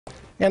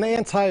An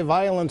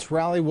anti-violence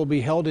rally will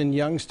be held in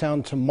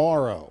Youngstown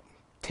tomorrow.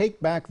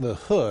 Take Back the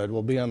Hood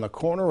will be on the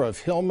corner of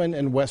Hillman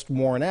and West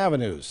Warren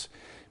Avenues.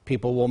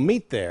 People will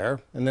meet there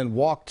and then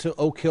walk to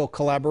Oak Hill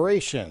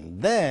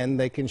Collaboration. Then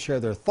they can share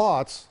their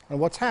thoughts on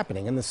what's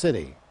happening in the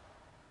city.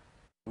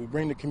 We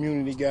bring the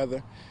community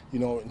together,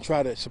 and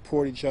try to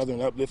support each other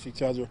and uplift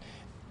each other,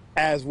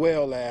 as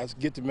well as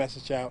get the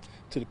message out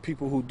to the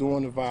people who are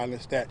doing the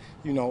violence that,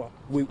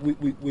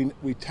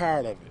 we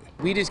tired of it.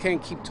 We just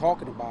can't keep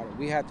talking about it.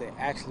 We have to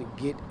actually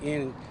get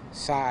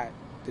inside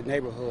the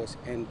neighborhoods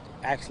and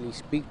actually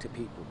speak to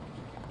people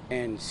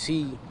and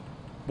see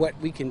what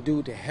we can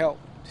do to help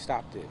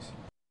stop this.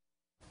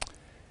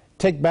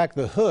 Take Back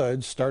the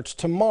Hood starts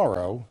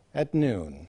tomorrow at noon.